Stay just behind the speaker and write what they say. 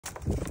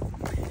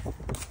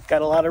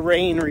got a lot of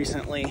rain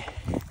recently,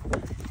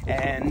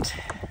 and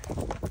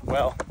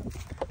well,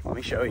 let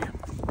me show you.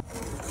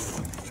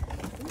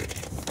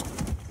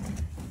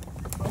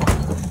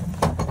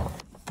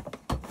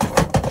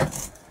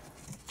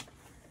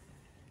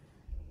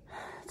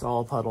 It's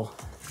all a puddle.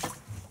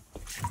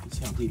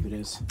 See how deep it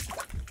is.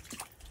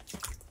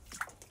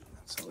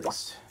 That's at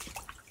least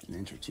an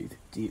inch or two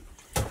deep.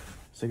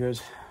 So it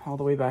goes all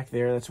the way back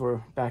there. That's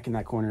where, back in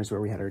that corner is where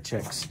we had our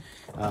chicks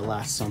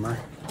last summer.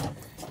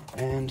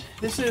 And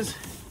this is,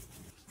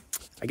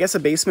 I guess, a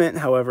basement.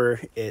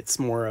 However, it's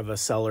more of a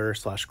cellar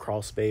slash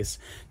crawl space.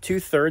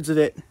 2/3 of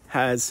it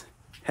has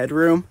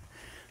headroom,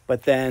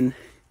 but then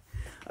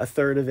a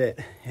third of it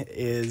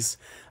is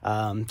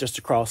just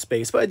a crawl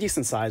space, but a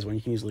decent size one.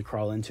 You can easily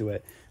crawl into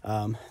it.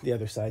 The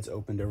other side's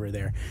opened over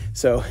there.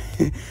 So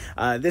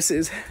this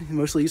is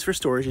mostly used for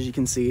storage, as you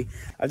can see.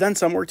 I've done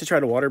some work to try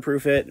to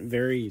waterproof it.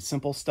 Very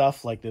simple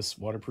stuff like this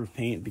waterproof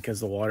paint, because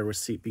the water was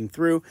seeping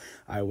through.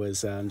 I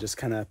was just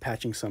kind of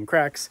patching some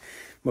cracks.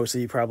 Most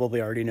of you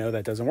probably already know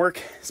that doesn't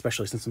work,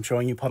 especially since I'm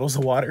showing you puddles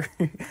of water.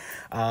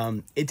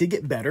 It did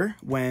get better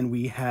when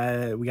we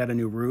got a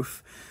new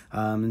roof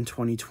in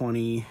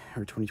 2020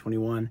 or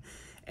 2021.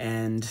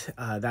 And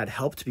that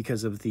helped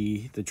because of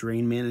the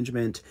drain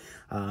management.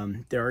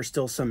 There are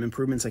still some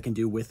improvements I can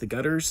do with the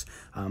gutters.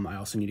 I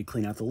also need to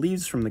clean out the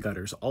leaves from the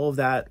gutters. All of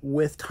that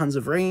with tons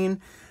of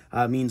rain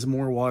means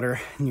more water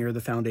near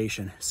the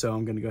foundation. So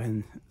I'm going to go ahead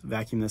and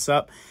vacuum this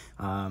up.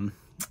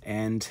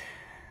 And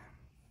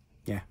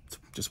yeah, it's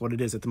just what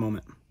it is at the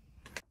moment.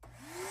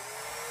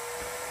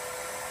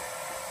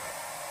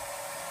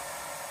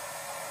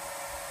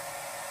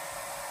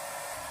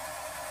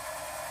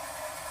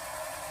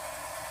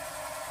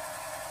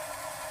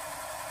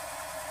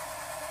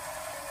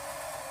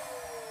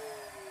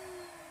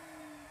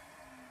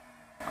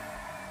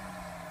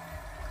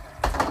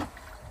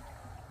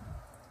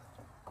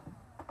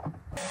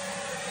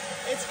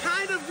 It's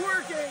kind of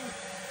working,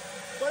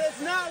 but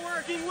it's not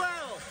working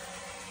well.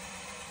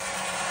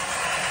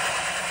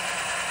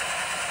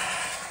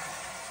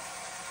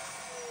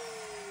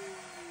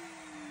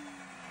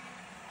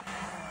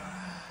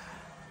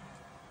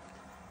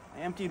 I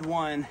emptied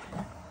one,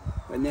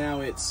 but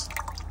now it's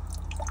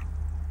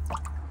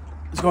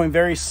going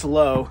very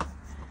slow,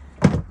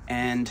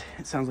 and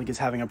it sounds like it's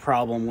having a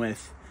problem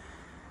with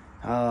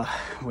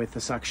the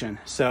suction.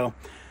 So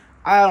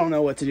I don't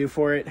know what to do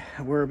for it.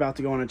 We're about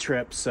to go on a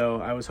trip, so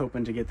I was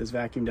hoping to get this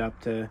vacuumed up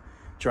to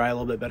dry a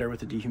little bit better with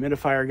the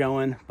dehumidifier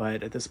going,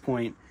 but at this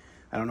point,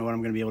 I don't know what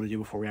I'm going to be able to do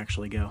before we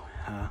actually go.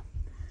 I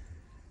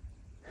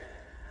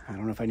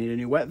don't know if I need a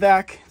new wet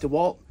vac.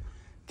 DeWalt,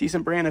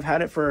 decent brand. I've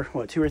had it for,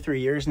 what, 2 or 3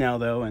 years now,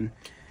 though, and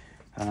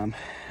I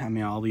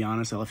mean, I'll be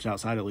honest, I left it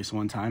outside at least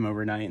one time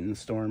overnight in the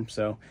storm,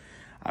 so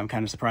I'm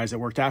kind of surprised it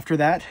worked after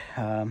that.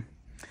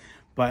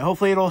 But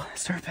hopefully it'll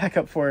start back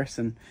up for us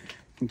and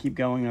can keep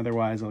going.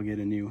 Otherwise, I'll get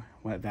a new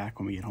wet vac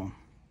when we get home.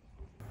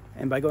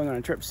 And by going on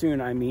a trip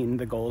soon, I mean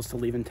the goal is to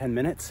leave in 10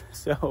 minutes.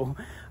 So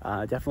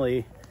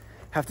definitely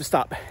have to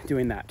stop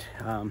doing that.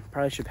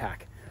 Probably should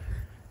pack.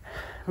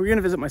 We're going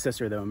to visit my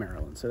sister, though, in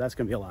Maryland. So that's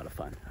going to be a lot of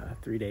fun.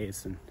 3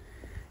 days, and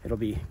it'll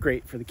be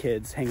great for the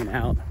kids hanging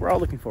out. We're all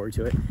looking forward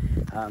to it.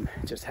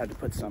 Just had to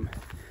put some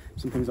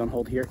things on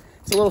hold here.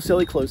 It's a little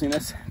silly closing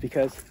this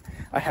because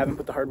I haven't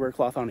put the hardware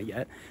cloth on it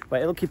yet,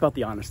 but it'll keep out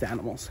the honest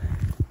animals.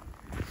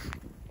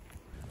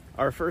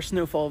 Our first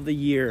snowfall of the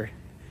year,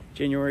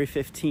 January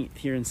 15th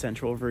here in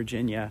Central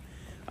Virginia.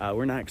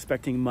 We're not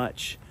expecting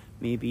much,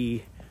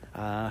 maybe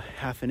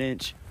half an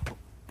inch.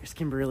 There's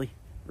Kimberly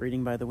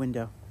reading by the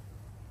window.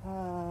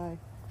 Hi.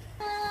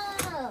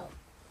 Snow!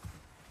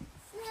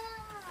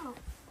 Snow!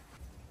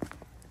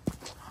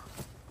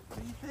 What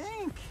do you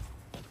think?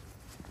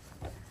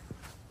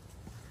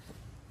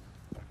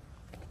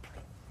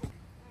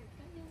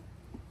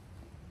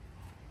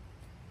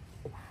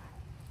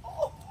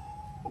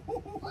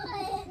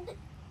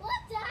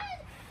 What, Dad?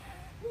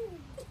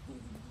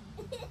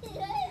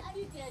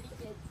 You did.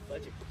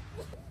 Legend.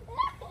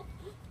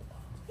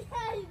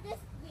 Dad, you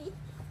missed me.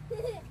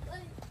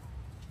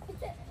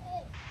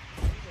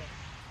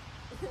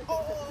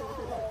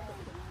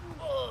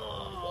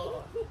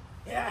 Oh.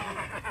 Yeah.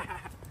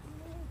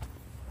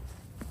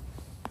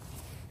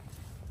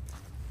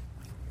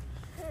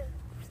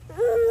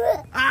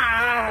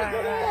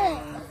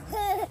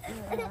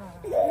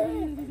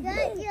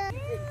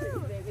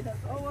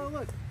 Oh, well,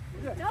 look.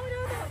 No.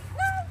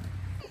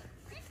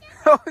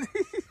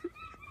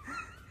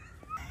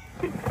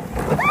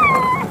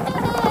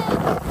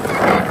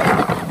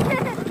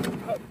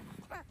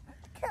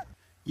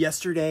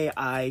 Yesterday,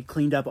 I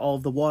cleaned up all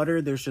of the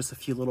water. There's just a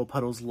few little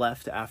puddles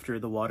left after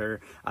the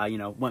water,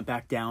 went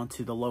back down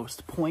to the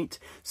lowest point.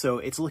 So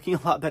it's looking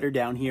a lot better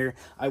down here.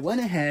 I went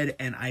ahead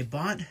and I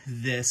bought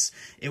this.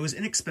 It was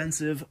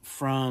inexpensive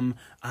from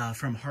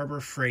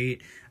Harbor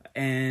Freight.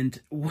 And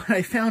what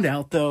I found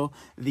out, though,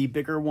 the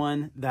bigger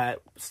one that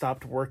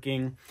stopped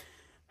working,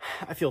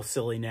 I feel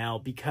silly now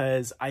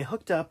because I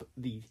hooked up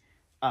the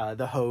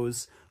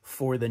hose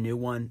for the new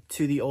one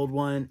to the old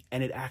one,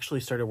 and it actually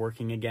started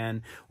working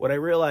again. What I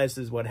realized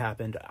is what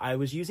happened. I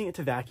was using it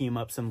to vacuum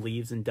up some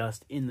leaves and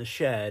dust in the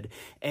shed,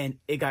 and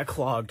it got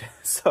clogged.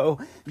 So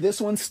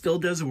this one still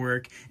does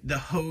work. The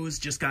hose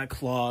just got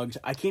clogged.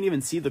 I can't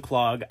even see the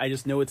clog. I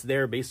just know it's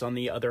there based on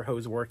the other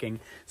hose working.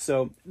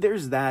 So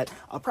there's that.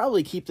 I'll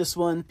probably keep this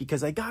one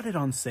because I got it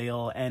on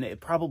sale, and it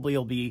probably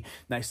will be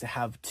nice to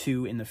have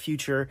two in the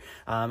future.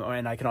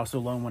 And I can also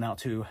loan one out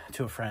to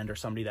a friend or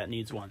somebody that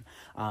needs one.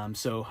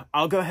 So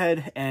I'll go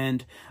ahead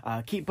and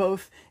keep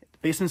both.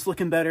 Basement's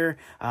looking better.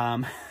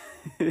 I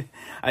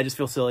just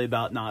feel silly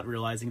about not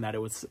realizing that it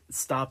was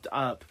stopped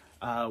up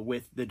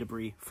with the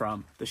debris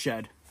from the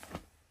shed.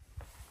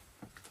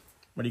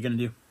 What are you gonna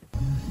do?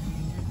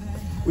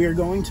 We are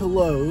going to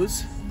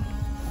Lowe's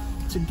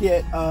to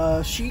get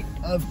a sheet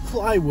of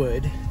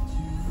plywood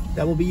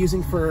that we'll be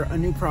using for a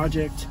new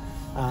project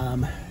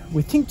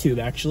with TinkTube,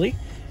 actually,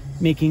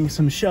 making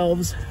some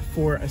shelves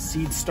for a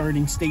seed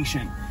starting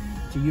station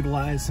to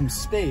utilize some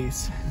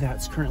space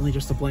that's currently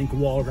just a blank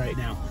wall right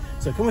now.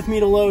 So come with me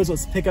to Lowe's,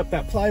 let's pick up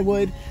that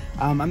plywood.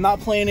 I'm not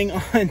planning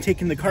on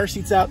taking the car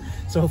seats out,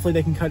 so hopefully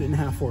they can cut it in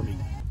half for me.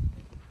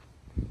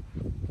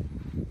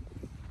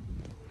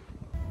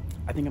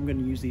 I think I'm going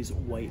to use these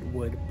white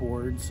wood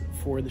boards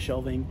for the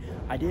shelving.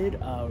 I did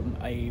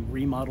a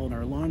remodel in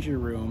our laundry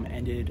room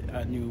and did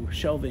a new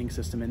shelving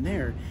system in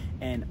there,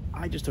 and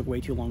I just took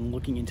way too long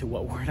looking into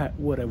what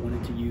wood I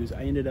wanted to use.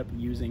 I ended up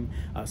using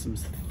some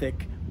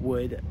thick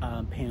wood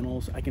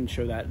panels. I can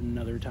show that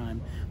another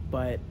time,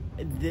 but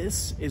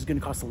this is going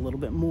to cost a little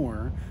bit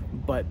more,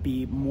 but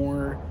be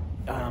more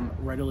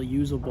readily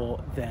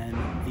usable than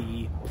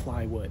the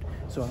plywood.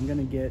 So I'm going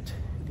to get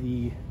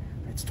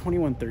it's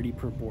 $21.30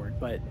 per board,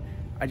 but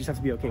I just have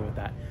to be okay with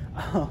that.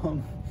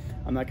 I'm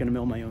not gonna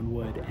mill my own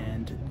wood,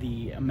 and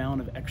the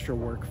amount of extra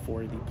work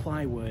for the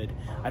plywood,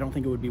 I don't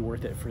think it would be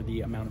worth it for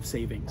the amount of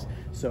savings.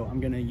 So I'm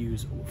gonna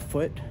use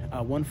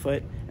 1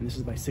 foot, and this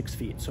is by 6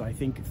 feet. So I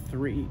think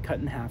cut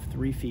in half,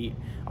 3 feet.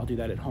 I'll do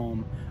that at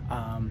home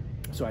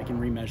so I can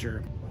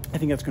remeasure. I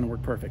think that's gonna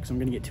work perfect. So I'm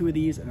gonna get 2 of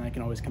these, and I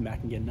can always come back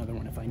and get another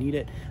one if I need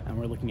it. And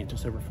we're looking at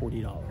just over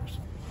 $40.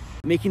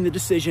 Making the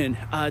decision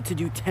to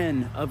do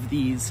 10 of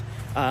these,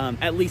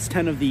 at least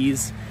 10 of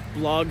these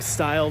vlog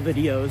style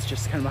videos,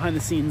 just kind of behind the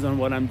scenes on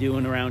what I'm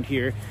doing around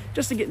here,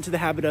 just to get into the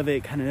habit of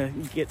it, kind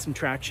of get some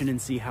traction and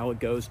see how it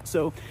goes.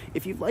 So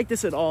if you like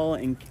this at all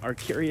and are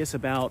curious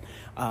about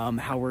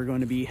how we're going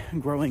to be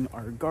growing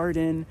our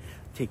garden,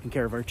 taking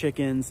care of our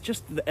chickens,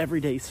 just the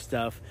everyday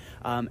stuff.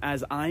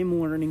 As I'm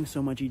learning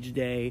so much each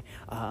day,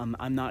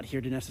 I'm not here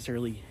to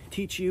necessarily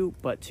teach you,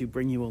 but to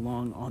bring you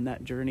along on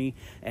that journey,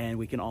 and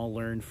we can all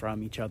learn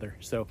from each other.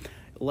 So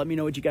let me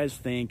know what you guys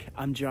think.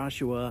 I'm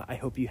Joshua. I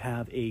hope you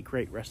have a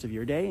great rest of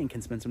your day and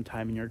can spend some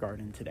time in your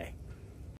garden today.